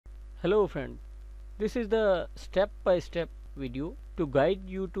Hello friend, this is the step-by-step video to guide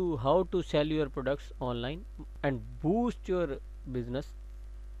you to how to sell your products online and boost your business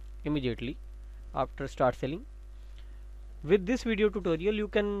immediately after start selling. With this video tutorial you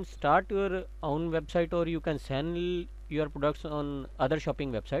can start your own website or you can sell your products on other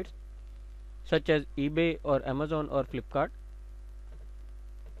shopping websites such as eBay or Amazon or Flipkart.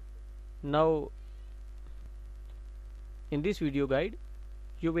 Now in this video guide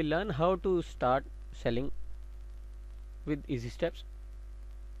you will learn how to start selling with easy steps.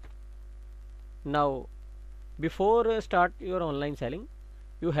 Now before start your online selling,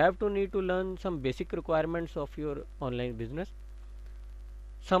 you have to need to learn some basic requirements of your online business.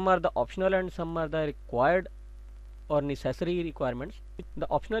 Some are the optional and some are the required or necessary requirements. The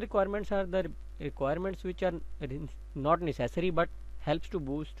optional requirements are the requirements which are not necessary but helps to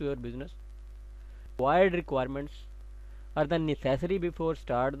boost your business. Required requirements are the necessary before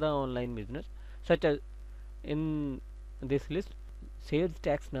start the online business, such as in this list sales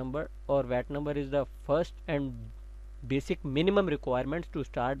tax number or VAT number is the first and basic minimum requirements to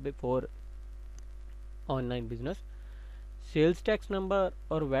start before online business. Sales tax number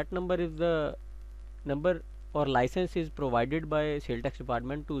or VAT number is the number or license is provided by sales tax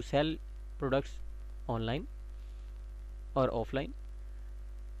department to sell products online or offline.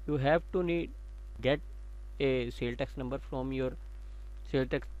 You have to get a sales tax number from your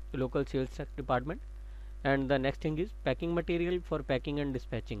local sales tax department. And the next thing is packing material for packing and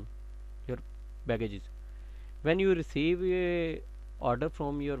dispatching your baggages. When you receive a order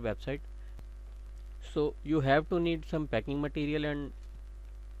from your website, so you have to need some packing material and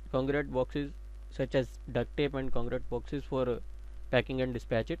congruent boxes such as duct tape and congruent boxes for packing and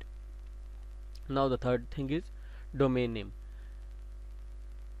dispatch it. Now the third thing is domain name.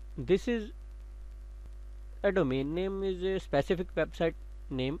 A domain name is a specific website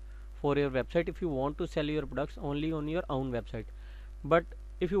name for your website if you want to sell your products only on your own website. But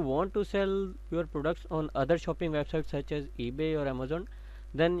if you want to sell your products on other shopping websites such as eBay or Amazon,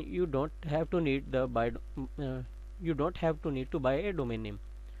 then you don't have to need to buy a domain name.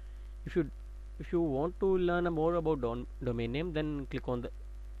 If you want to learn more about domain name, then click on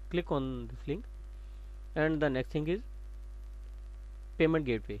this link. And the next thing is payment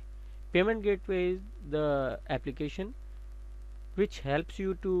gateway. Payment gateway is the application which helps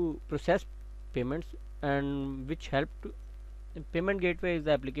you to process payments and payment gateway is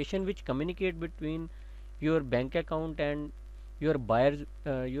the application which communicate between your bank account and your buyer's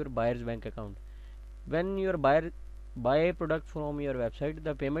bank account. When your buyer buy a product from your website,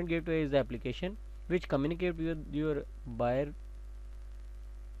 the payment gateway is the application which communicate with your buyer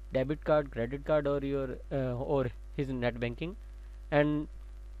debit card, credit card or your or his net banking and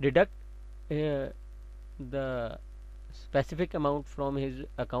deduct the specific amount from his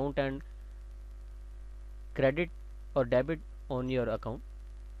account and credit or debit on your account.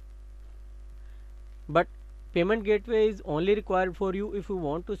 But payment gateway is only required for you if you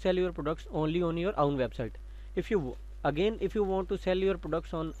want to sell your products only on your own website. If you want to sell your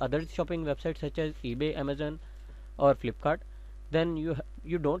products on other shopping websites such as eBay, Amazon or Flipkart, then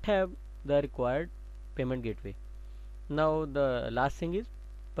you don't have the required payment gateway. Now the last thing is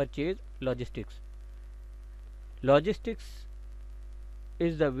purchase logistics. Logistics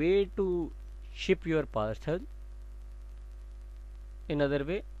is the way to ship your parcel. In other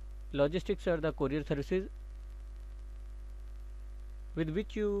way, logistics are the courier services with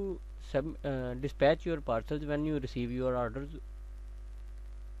which you dispatch your parcels when you receive your orders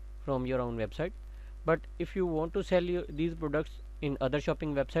from your own website. But if you want to sell these products in other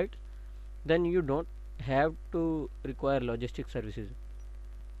shopping websites, then you don't have to require logistics services.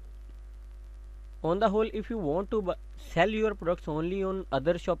 On the whole, if you want to sell your products only on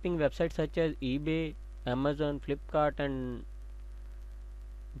other shopping websites such as eBay, Amazon, Flipkart and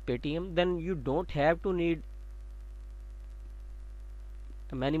Paytm, then you don't have to need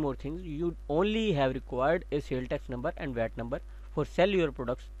many more things. You only have required a sales tax number and VAT number for sell your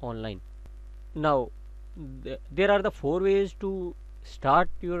products online. Now there are the 4 ways to start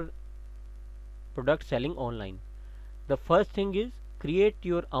your product selling online. The first thing is create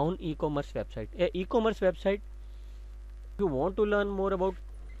your own e-commerce website. A e-commerce website, if you want to learn more about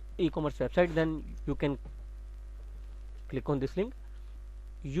e-commerce website, then you can click on this link.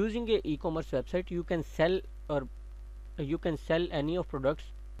 Using a e-commerce website, you can sell any of products.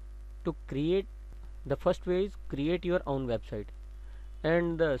 To create, the first way is create your own website,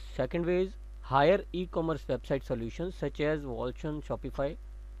 and the second way is hire e-commerce website solutions such as Voltron, Shopify,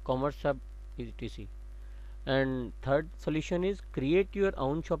 Commerce Hub, etc. And third solution is create your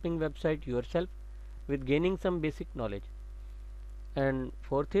own shopping website yourself with gaining some basic knowledge. And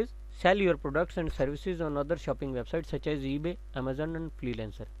fourth is sell your products and services on other shopping websites such as eBay, Amazon and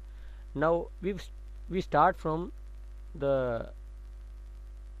Freelancer. Now we start from the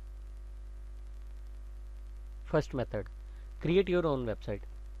first method. Create your own website.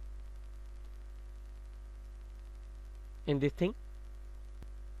 In this thing,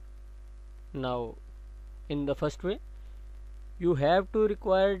 now in the first way, you have to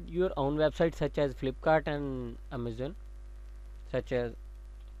require your own website such as Flipkart and Amazon, such as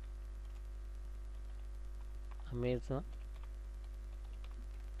Amazon.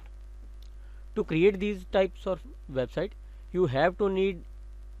 To create these types of website, you have to need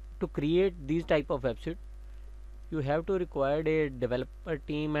to create these type of website. You have to require a developer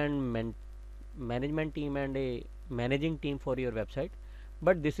team and management team and a managing team for your website,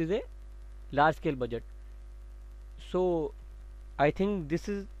 but this is a large scale budget. So I think this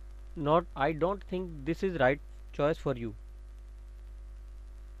is not, I don't think this is right choice for you.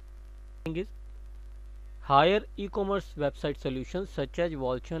 Thing is, hire e-commerce website solutions such as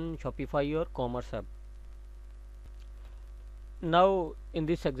Voltron, Shopify or Commerce Hub. Now in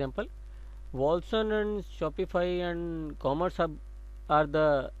this example, Voltron and Shopify and Commerce Hub are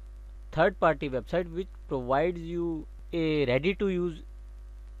the third party website which provides you a ready to use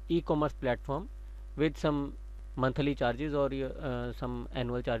e-commerce platform with some monthly charges or some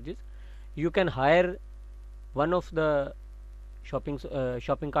annual charges. You can hire one of the shopping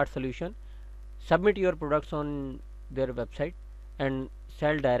cart solution, submit your products on their website and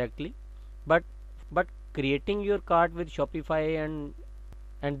sell directly, but creating your cart with Shopify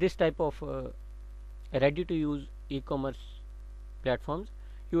and this type of ready to use e-commerce platforms,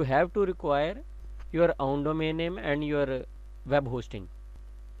 you have to require your own domain name and your web hosting.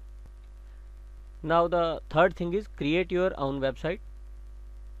 Now the third thing is create your own website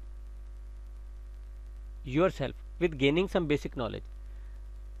yourself with gaining some basic knowledge.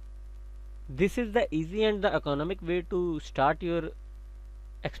 This is the easy and the economic way to start your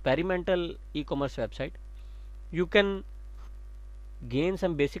experimental e-commerce website. You can gain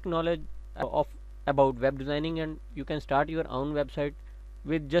some basic knowledge of about web designing and you can start your own website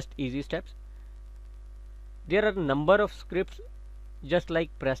with just easy steps. There are a number of scripts just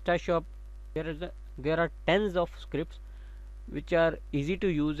like PrestaShop. There are tens of scripts which are easy to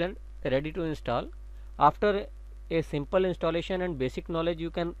use and ready to install. After a simple installation and basic knowledge, you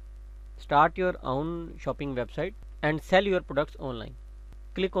can start your own shopping website and sell your products online.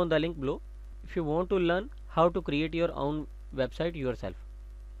 Click on the link below if you want to learn how to create your own website yourself.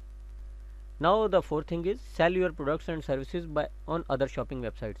 Now the fourth thing is sell your products and services on other shopping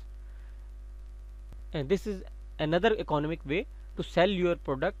websites. And this is another economic way to sell your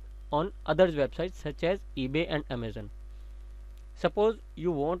product on others websites such as eBay and Amazon. Suppose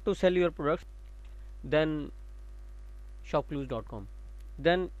you want to sell your products, then shopclues.com,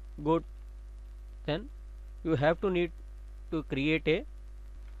 then you have to need to create a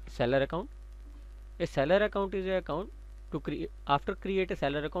seller account. A seller account is an account to create. After create a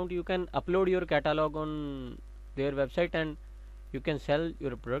seller account, you can upload your catalog on their website and you can sell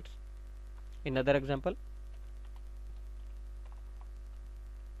your products. Another example,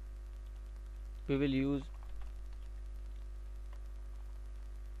 we will use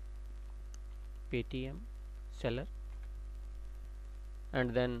Paytm seller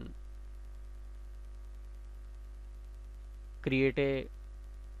and then create a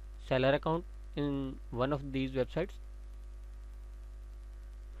seller account in one of these websites.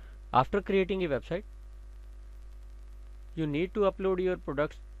 After creating a website, you need to upload your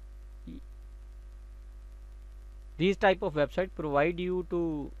products. These type of websites provide you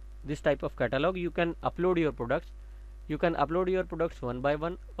to this type of catalog. You can upload your products. You can upload your products one by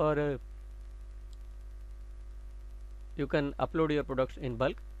one, or you can upload your products in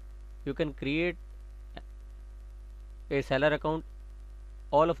bulk. You can create a seller account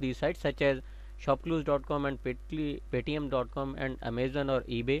all of these sites such as shopclues.com and paytm.com and Amazon or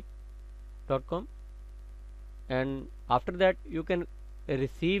ebay.com, and after that you can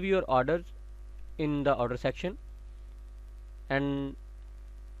receive your orders in the order section, and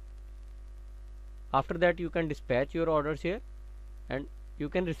after that you can dispatch your orders here and you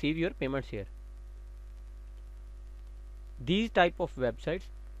can receive your payments here. These type of websites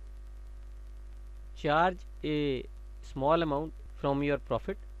charge a small amount from your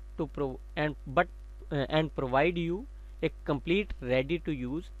profit to provide you a complete ready to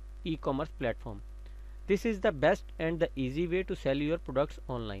use e-commerce platform. This is the best and the easy way to sell your products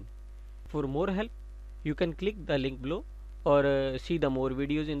online. For more help, you can click the link below or see the more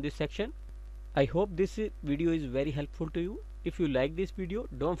videos in this section. I hope this video is very helpful to you. If you like this video,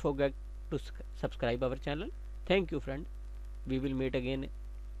 don't forget to subscribe our channel. Thank you friend. We will meet again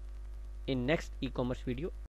in next e-commerce video.